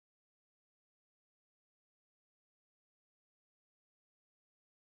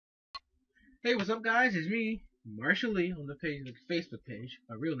Hey, what's up, guys? It's me, Marshall Lee, on the Facebook page.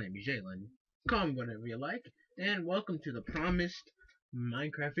 My real name is Jalen. Call me whatever you like. And welcome to the promised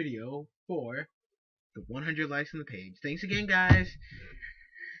Minecraft video for the 100 likes on the page. Thanks again, guys.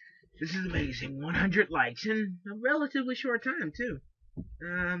 This is amazing. 100 likes in a relatively short time, too.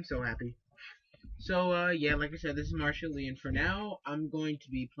 I'm so happy. So, yeah, like I said, this is Marshall Lee, and for now, I'm going to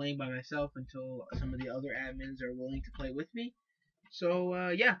be playing by myself until some of the other admins are willing to play with me.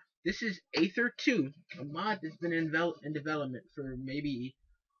 So, yeah, this is Aether II, a mod that's been in development for maybe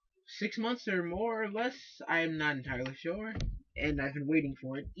 6 months or more or less. I'm not entirely sure, and I've been waiting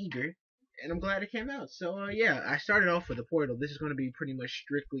for it, eager, and I'm glad it came out. So, yeah, I started off with a portal. This is going to be pretty much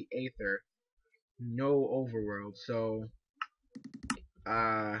strictly Aether, no overworld. So,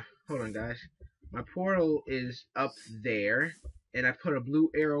 hold on, guys. My portal is up there, and I put a blue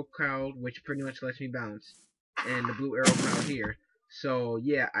arrow cloud, which pretty much lets me bounce, and the blue arrow cloud here. So,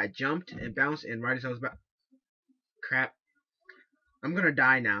 yeah, I jumped and bounced, and right as I was about... Crap. I'm gonna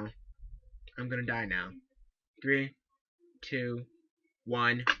die now. I'm gonna die now. 3, 2,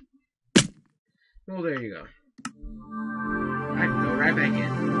 1. Well, there you go. I can go right back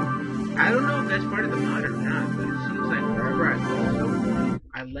in. I don't know if that's part of the mod or not, but it seems like wherever I go,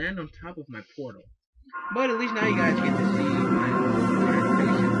 I land on top of my portal. But at least now you guys get to see my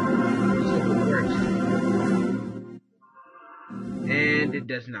animation. So it works. And it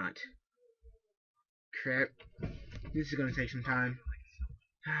does not. Crap. This is gonna take some time.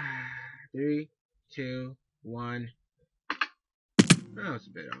 3, 2, 1. Oh, it's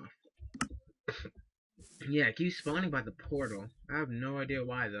a bit off. Yeah, it keeps spawning by the portal. I have no idea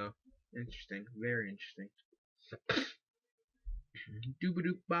why, though. Interesting. Very interesting. So,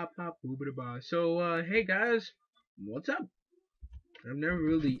 hey guys. What's up? I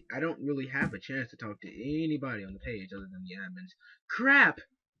don't really have a chance to talk to anybody on the page other than the admins. Crap!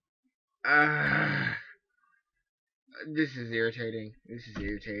 This is irritating.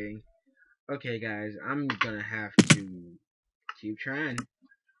 Okay, guys, I'm gonna have to keep trying.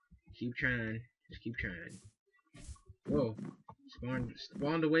 Just keep trying. Whoa.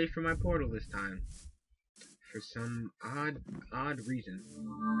 Spawned away from my portal this time. For some odd reason.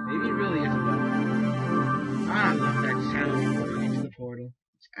 Maybe it really is a bug. I love that sound going into the portal.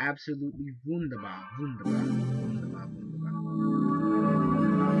 It's absolutely wunderbar.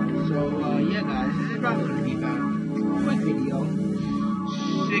 So, yeah, guys, this is probably going to be about a quick video.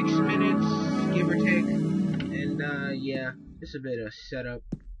 6 minutes, give or take. And, yeah, just a bit of setup.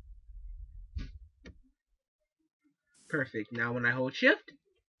 Perfect. Now, when I hold shift,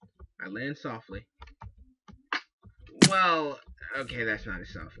 I land softly. Well, okay, that's not as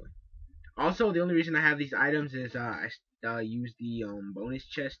softly. Also, the only reason I have these items is I use the bonus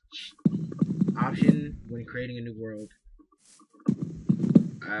chest option when creating a new world.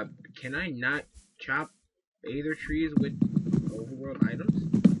 Can I not chop Aether trees with overworld items?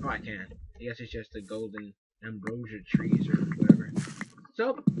 Oh, I can. I guess it's just the golden ambrosia trees or whatever.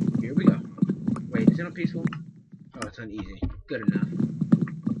 So, here we go. Wait, is it on peaceful? Oh, it's on easy. Good enough.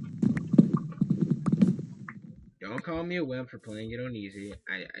 Don't call me a wimp for playing it on easy.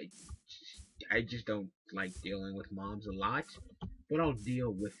 I just don't like dealing with mobs a lot, but I'll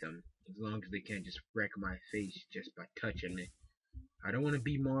deal with them as long as they can't just wreck my face just by touching me. I don't want to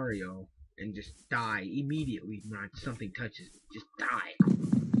be Mario and just die immediately when something touches me. Just die.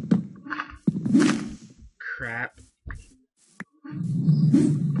 Crap.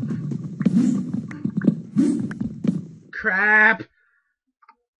 Crap!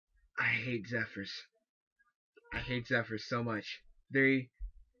 I hate Zephyrs. I hate Zephyrs so much. 3,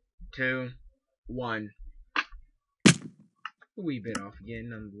 2, 1. A wee bit off again,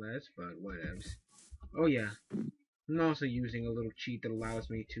 nonetheless, but whatevs. Oh yeah, I'm also using a little cheat that allows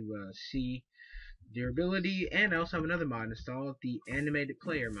me to see durability, and I also have another mod installed, the animated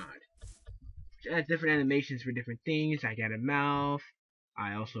player mod. Which adds different animations for different things. I got a mouth.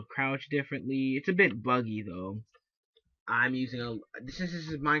 I also crouch differently. It's a bit buggy though. I'm using since this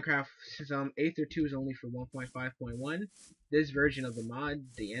is Minecraft, since Aether II is only for 1.5.1, this version of the mod,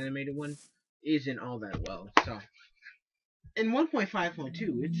 the animated one, isn't all that well. So in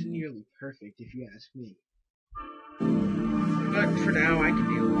 1.5.2, it's nearly perfect if you ask me. But for now, I can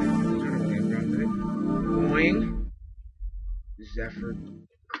deal with it. Boing. Zephyr.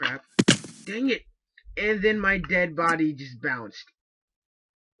 Crap. Dang it! And then my dead body just bounced.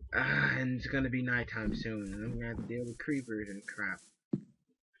 And it's gonna be nighttime soon, and I'm gonna have to deal with creepers and crap.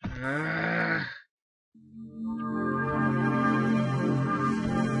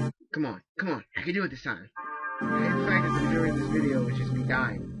 Come on, I can do it this time. I hate the fact that the majority of this video is just me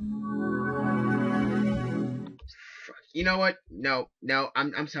dying. You know what? No, no.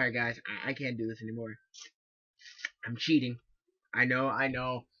 I'm sorry, guys. I can't do this anymore. I'm cheating. I know. I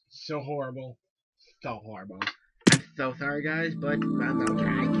know. So horrible. So horrible. I'm so sorry, guys, but I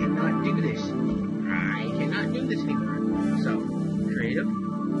cannot do this. I cannot do this anymore. So, creative.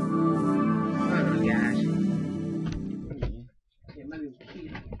 Oh, gosh. Get my little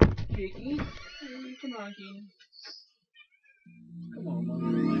key. Kiki. Come on, Key. Come on, Mom.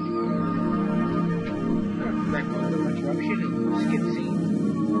 Like, all the much rubbish and skip scene.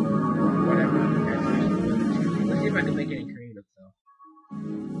 Whatever. Let's see if I can make any creative, though.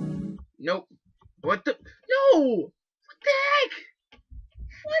 Nope. What the? No! What the heck?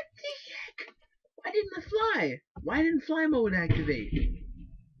 What the heck? Why didn't I fly? Why didn't fly mode activate?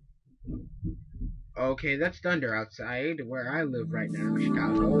 Okay, that's thunder outside where I live right now,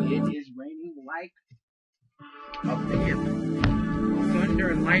 Chicago. It is raining like a vamp. Thunder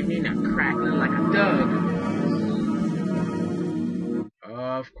and lightning are crackling like a dog.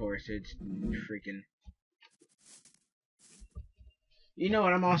 Of course, it's freaking. You know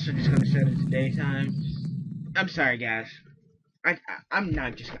what? I'm also just gonna set it to daytime. I'm sorry, guys. I'm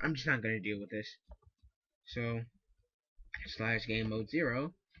just not gonna deal with this. So / game mode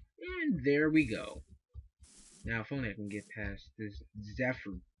 0, and there we go. Now, if only I can get past this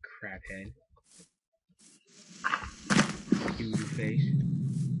Zephyr craphead. Doodoo face.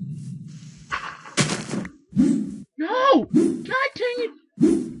 No! God dang it!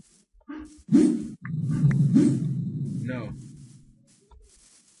 No.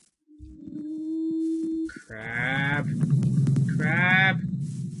 Crap. Crap.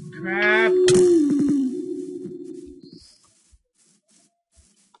 Crap.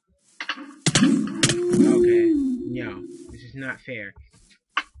 Okay. No. This is not fair.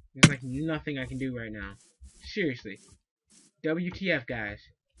 There's like nothing I can do right now. Seriously. WTF, guys.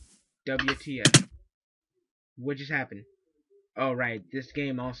 WTF. What just happened? Oh, right. This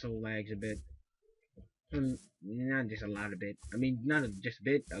game also lags a bit. Not just a lot of bit. I mean, not just a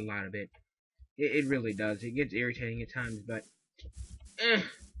bit, a lot of bit. It really does. It gets irritating at times, but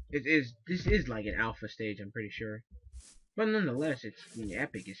this is like an alpha stage, I'm pretty sure. But nonetheless, it's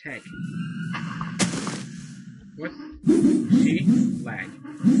epic as heck. What? See? Lag.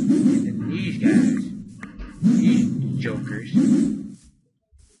 And then these guys. These jokers.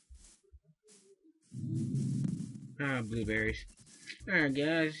 Ah, blueberries. Alright,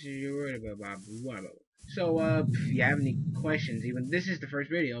 guys, you're worried about blah. So, if you have any questions, even this is the first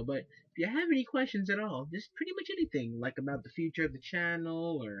video, but if you have any questions at all, just pretty much anything, like about the future of the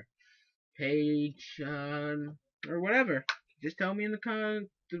channel, or page, or whatever, just tell me in the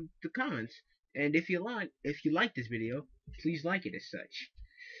comments. And if you like this video, please like it as such.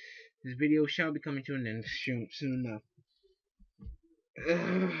 This video shall be coming to an end soon enough.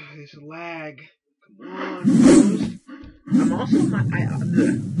 This lag. Come on,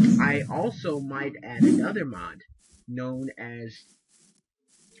 bros. I also might add another mod known as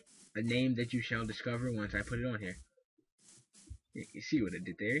a name that you shall discover once I put it on here. You see what I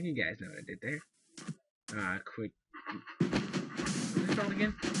did there? You guys know what I did there. Quick. What's it called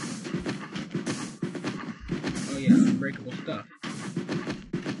again? Oh yeah, unbreakable stuff.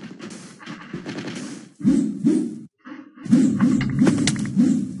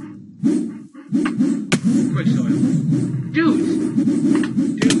 Quick soil. Dudes!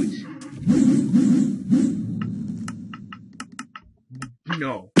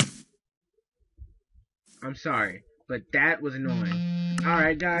 No. I'm sorry, but that was annoying.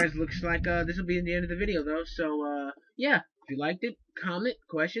 Alright, guys, looks like this will be the end of the video, though. So, yeah, if you liked it, comment,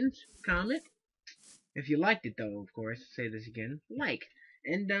 questions, comment. If you liked it, though, of course, say this again, like.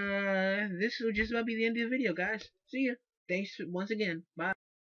 And, this will just about be the end of the video, guys. See ya. Thanks once again. Bye.